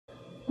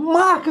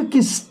Marca que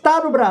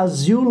está no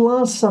Brasil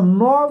lança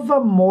nova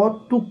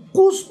moto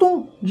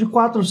custom de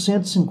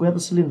 450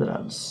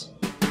 cilindradas.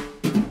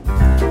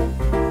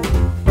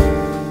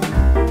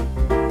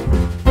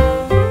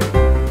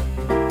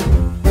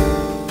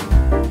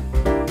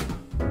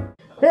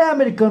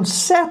 Americano,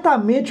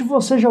 certamente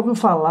você já ouviu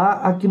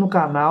falar aqui no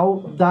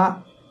canal da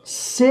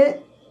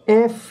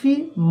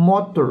CF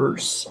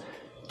Motors,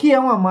 que é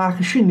uma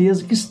marca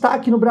chinesa que está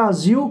aqui no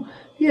Brasil,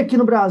 e aqui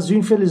no Brasil,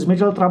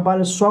 infelizmente, ela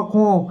trabalha só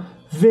com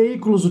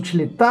veículos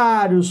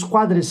utilitários,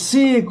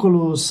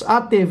 quadriciclos,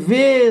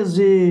 ATVs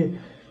e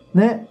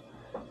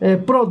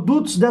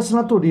produtos dessa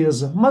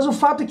natureza. Mas o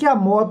fato é que a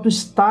moto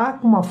está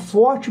com uma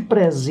forte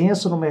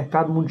presença no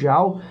mercado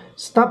mundial,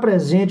 está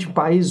presente em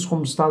países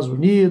como os Estados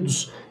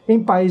Unidos,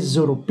 em países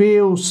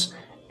europeus.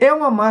 É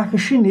uma marca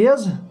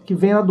chinesa que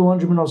vem lá do ano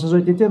de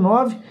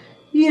 1989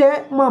 e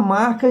é uma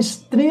marca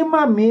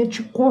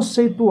extremamente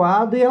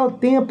conceituada, e ela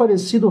tem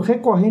aparecido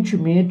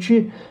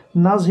recorrentemente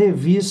nas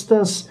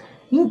revistas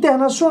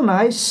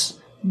internacionais,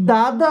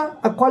 dada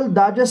a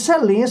qualidade e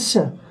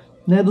excelência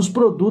dos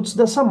produtos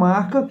dessa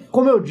marca.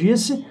 Como eu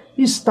disse,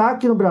 está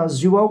aqui no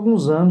Brasil há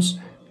alguns anos,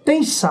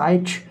 tem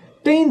site,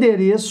 tem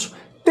endereço,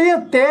 tem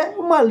até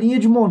uma linha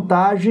de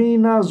montagem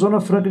na Zona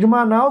Franca de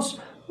Manaus,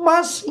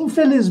 mas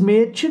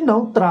infelizmente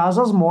não traz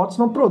as motos,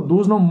 não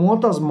produz, não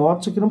monta as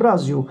motos aqui no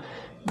Brasil.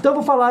 Então eu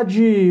vou falar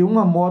de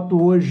uma moto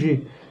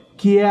hoje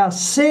que é a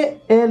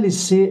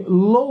CLC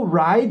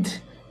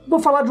Lowride. Vou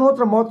falar de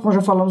outra moto que nós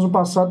já falamos no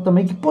passado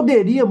também, que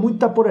poderia muito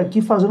estar por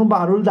aqui fazendo um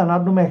barulho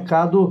danado no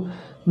mercado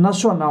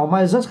nacional.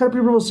 Mas antes, quero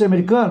pedir para você,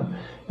 americano,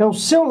 é o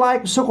seu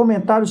like, o seu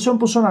comentário, o seu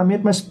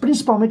impulsionamento, mas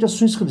principalmente a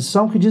sua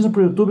inscrição, que dizem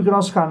para o YouTube que o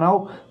nosso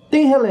canal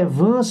tem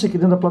relevância aqui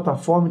dentro da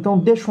plataforma. Então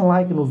deixa um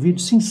like no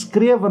vídeo, se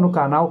inscreva no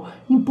canal,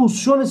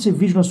 impulsione esse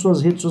vídeo nas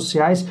suas redes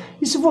sociais.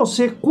 E se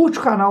você curte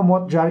o canal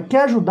MotoDiário,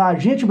 quer ajudar a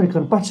gente,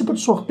 americano, participa do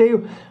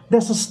sorteio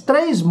dessas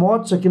 3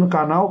 motos aqui no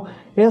canal.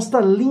 Esta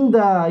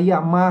linda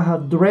Yamaha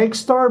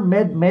Dragster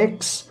Mad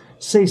Max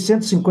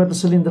 650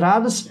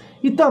 cilindradas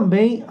e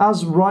também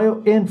as Royal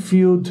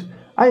Enfield,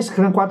 a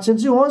Scram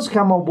 411, que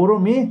é a Marlboro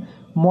Man,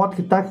 moto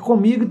que está aqui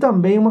comigo, e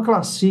também uma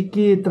Classic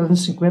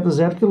 350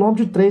 0 km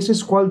de 3. Você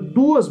escolhe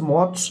 2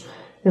 motos,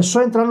 é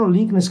só entrar no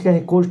link nesse QR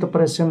Code que está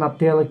aparecendo na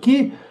tela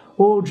aqui,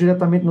 ou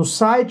diretamente no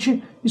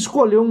site,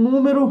 escolher um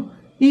número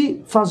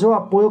e fazer o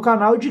apoio ao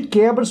canal, e de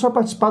quebra você vai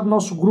participar do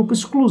nosso grupo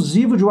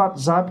exclusivo de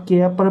WhatsApp, que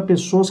é para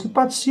pessoas que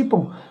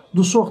participam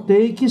do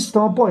sorteio e que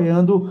estão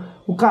apoiando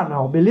o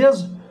canal,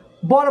 beleza?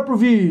 Bora pro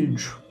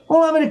vídeo!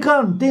 Olá,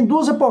 americano! Tem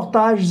 2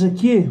 reportagens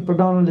aqui para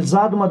dar uma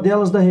analisada, uma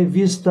delas da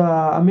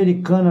revista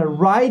americana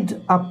Ride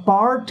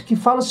Apart, que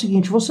fala o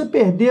seguinte: você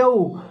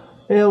perdeu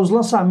os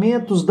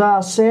lançamentos da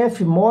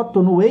CF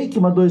Moto no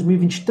EICMA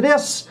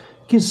 2023,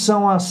 que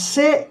são a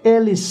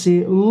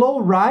CLC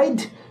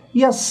Lowride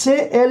e a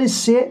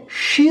CLC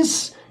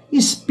X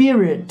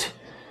Spirit.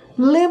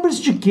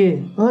 Lembre-se de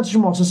que, antes de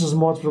mostrar essas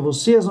motos para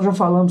vocês, nós já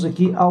falamos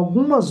aqui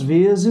algumas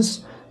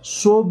vezes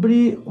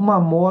sobre uma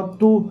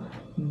moto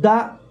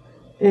da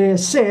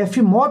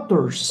CF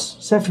Motors,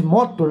 CF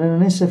Moto, né?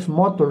 Nem CF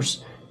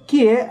Motors,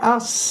 que é a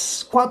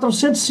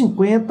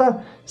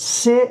 450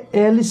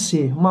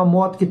 CLC, uma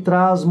moto que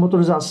traz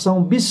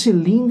motorização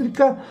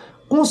bicilíndrica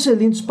com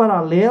cilindros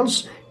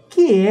paralelos,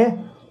 que é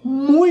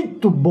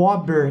muito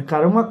bobber,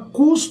 cara, uma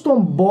custom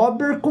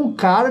bobber com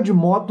cara de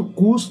moto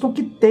custom,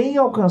 que tem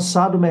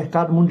alcançado o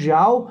mercado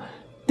mundial,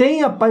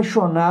 tem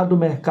apaixonado o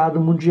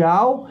mercado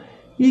mundial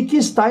e que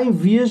está em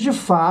vias de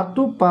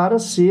fato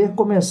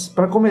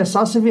para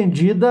começar a ser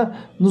vendida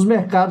nos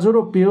mercados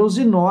europeus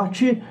e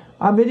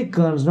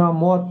norte-americanos. Uma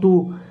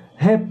moto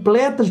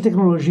repleta de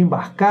tecnologia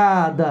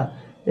embarcada,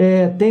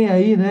 tem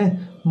aí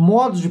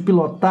modos de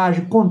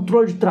pilotagem,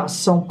 controle de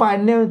tração,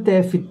 painel em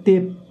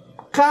TFT,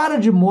 cara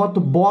de moto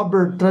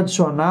bobber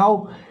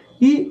tradicional,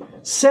 e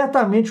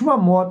certamente uma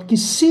moto que,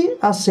 se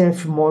a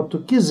CF Moto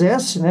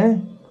quisesse,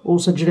 ou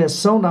se a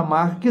direção da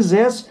marca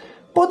quisesse,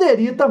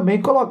 poderia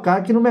também colocar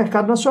aqui no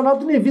mercado nacional,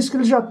 tendo em vista que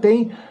ele já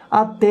tem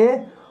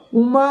até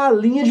uma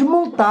linha de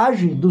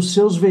montagem dos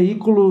seus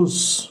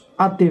veículos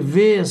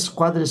ATVs,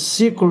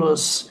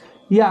 quadriciclos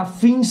e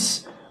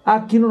afins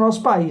aqui no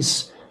nosso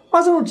país.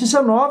 Mas a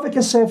notícia nova é que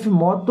a CF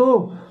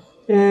Moto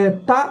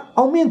está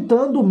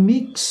aumentando o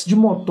mix de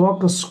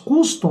motocas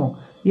custom,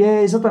 e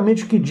é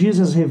exatamente o que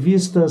dizem as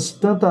revistas,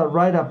 tanto a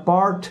Ride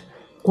Apart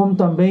como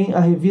também a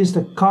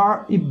revista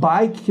Car e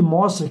Bike, que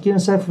mostra que a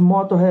CF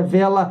Moto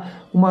revela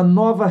uma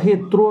nova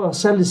retrô, a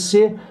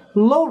CLC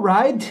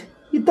Lowride,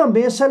 e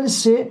também a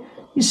CLC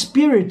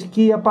Spirit,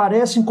 que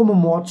aparecem como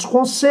motos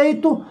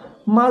conceito,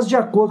 mas de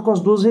acordo com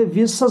as 2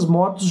 revistas, as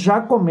motos já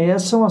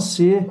começam a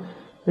ser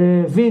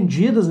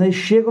vendidas, e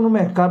chegam no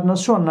mercado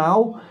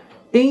nacional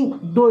em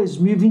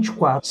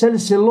 2024.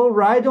 CLC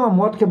Lowride é uma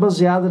moto que é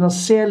baseada na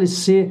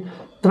CLC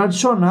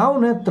tradicional,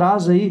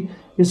 traz aí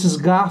esses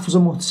garfos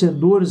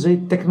amortecedores aí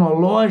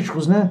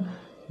tecnológicos,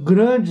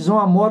 grandes. É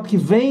uma moto que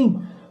vem,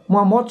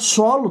 uma moto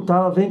solo, tá?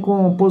 Ela vem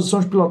com posição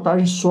de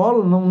pilotagem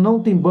solo, não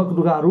tem banco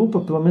do garupa,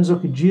 pelo menos é o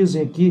que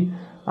dizem aqui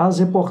as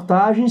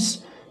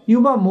reportagens, e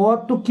uma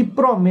moto que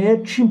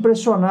promete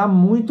impressionar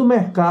muito o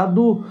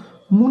mercado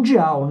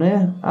mundial,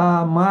 né?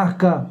 A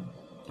marca,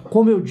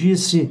 como eu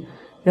disse,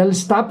 ela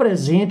está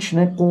presente,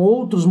 né, com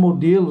outros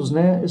modelos,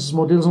 né? Esses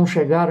modelos não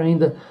chegaram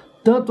ainda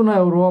tanto na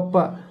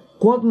Europa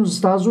quanto nos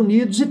Estados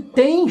Unidos e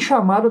tem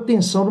chamado a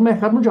atenção do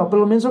mercado mundial.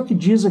 Pelo menos é o que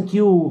diz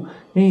aqui o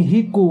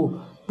Enrico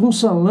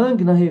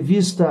Punsanlang na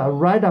revista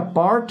Ride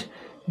Apart,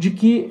 de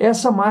que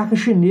essa marca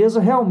chinesa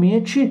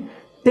realmente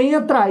tem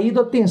atraído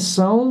a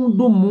atenção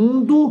do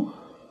mundo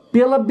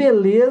pela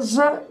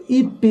beleza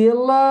e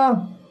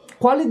pela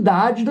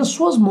qualidade das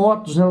suas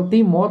motos, né? Ela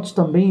tem motos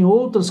também em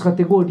outras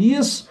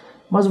categorias,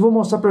 mas eu vou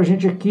mostrar para a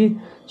gente aqui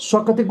só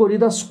a categoria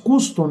das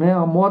custom, né?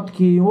 A moto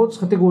que em outras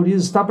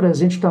categorias está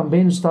presente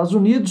também nos Estados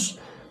Unidos,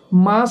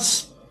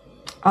 mas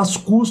as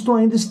custom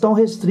ainda estão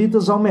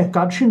restritas ao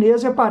mercado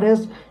chinês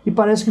e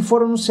parece que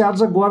foram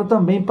anunciadas agora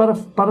também para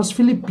as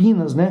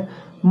Filipinas, né?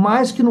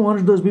 Mas que no ano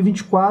de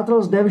 2024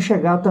 elas devem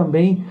chegar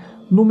também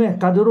no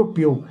mercado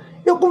europeu.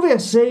 Eu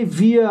conversei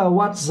via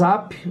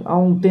WhatsApp há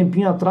um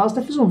tempinho atrás,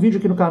 até fiz um vídeo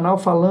aqui no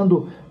canal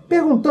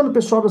perguntando ao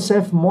pessoal da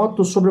CF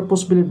Moto sobre a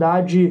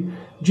possibilidade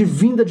de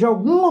vinda de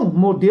algum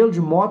modelo de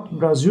moto no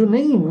Brasil.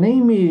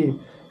 Nem me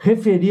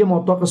referi a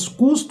motocas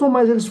custom,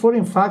 mas eles foram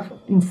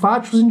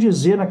enfáticos em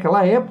dizer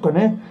naquela época,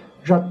 né?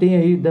 Já tem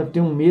aí, deve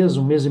ter um mês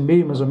e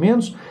meio mais ou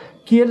menos,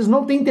 que eles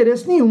não têm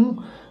interesse nenhum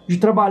de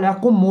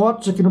trabalhar com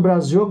motos aqui no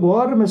Brasil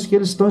agora, mas que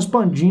eles estão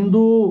expandindo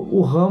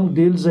o ramo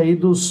deles aí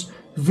dos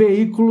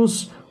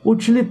veículos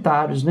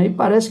utilitários, né? E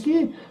parece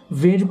que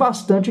vende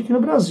bastante aqui no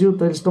Brasil,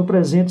 tá? Eles estão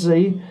presentes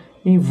aí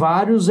em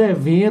vários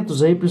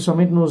eventos, aí,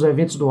 principalmente nos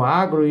eventos do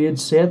agro e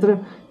etc.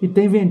 E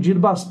tem vendido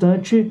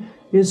bastante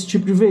esse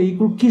tipo de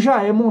veículo que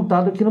já é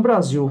montado aqui no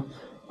Brasil.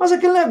 Mas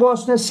aquele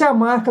negócio, né? Se a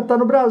marca está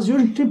no Brasil, a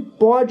gente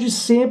pode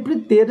sempre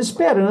ter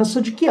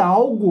esperança de que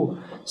algo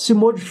se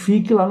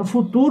modifique lá no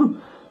futuro,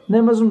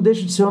 né? Mas não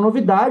deixa de ser uma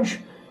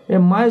novidade. É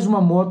mais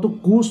uma moto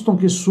custom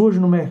que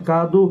surge no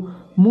mercado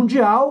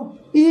mundial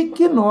e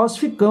que nós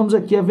ficamos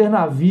aqui a ver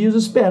navios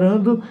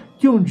esperando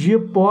que um dia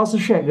possa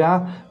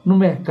chegar no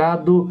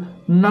mercado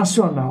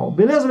nacional.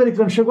 Beleza,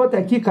 americano? Chegou até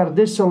aqui, cara?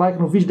 Deixa seu like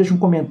no vídeo, deixa um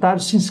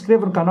comentário, se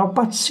inscreva no canal,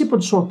 participa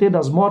do sorteio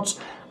das motos,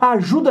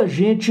 ajuda a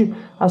gente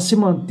a se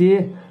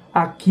manter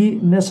aqui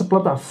nessa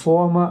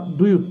plataforma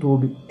do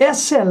YouTube.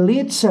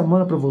 Excelente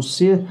semana para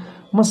você,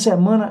 uma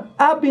semana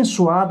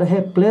abençoada,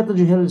 repleta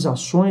de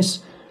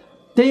realizações.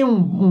 Tenha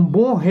um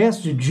bom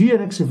resto de dia,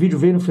 né? Que esse vídeo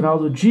veio no final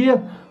do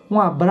dia. Um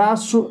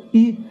abraço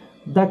e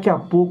daqui a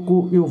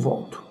pouco eu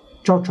volto.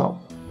 Tchau, tchau.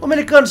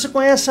 Americano, você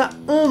conhece a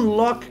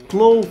Unlock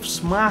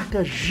Clothes,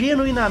 marca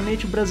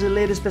genuinamente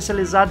brasileira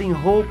especializada em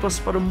roupas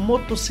para o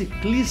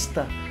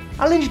motociclista?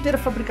 Além de ter a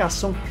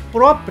fabricação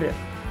própria,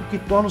 o que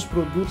torna os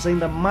produtos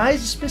ainda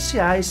mais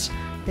especiais,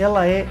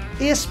 ela é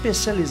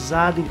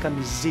especializada em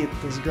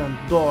camisetas,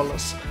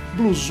 gandolas,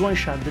 blusões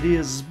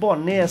xadrezes,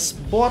 bonés,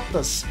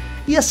 botas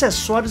e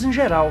acessórios em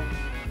geral.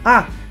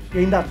 E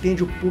ainda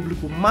atende o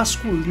público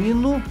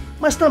masculino,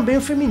 mas também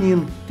o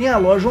feminino. Tem a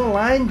loja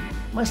online,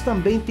 mas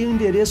também tem um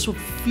endereço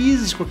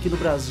físico aqui no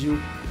Brasil,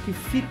 que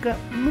fica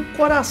no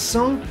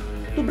coração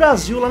do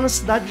Brasil, lá na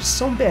cidade de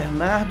São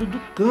Bernardo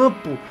do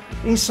Campo,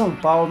 em São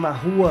Paulo, na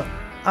rua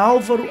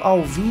Álvaro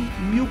Alvim,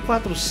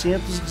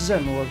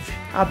 1419.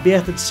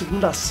 Aberta de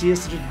segunda a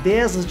sexta, de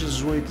 10 às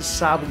 18 e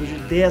sábado de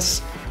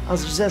 10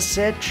 às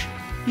 17.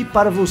 E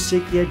para você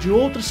que é de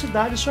outra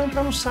cidade, é só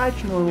entrar no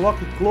site, no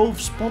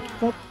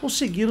unlockclothes.com, ou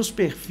seguir os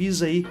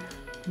perfis aí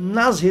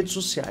nas redes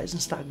sociais,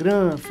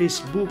 Instagram,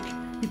 Facebook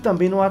e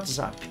também no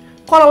WhatsApp.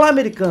 Cola lá,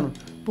 americano,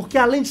 porque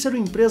além de ser uma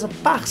empresa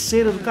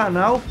parceira do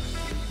canal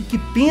e que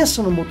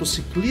pensa no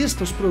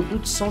motociclista, os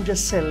produtos são de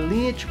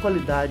excelente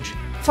qualidade,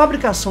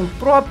 fabricação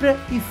própria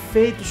e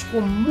feitos com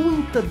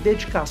muita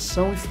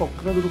dedicação e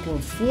focando no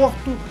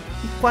conforto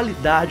e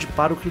qualidade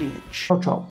para o cliente. Tchau, tchau.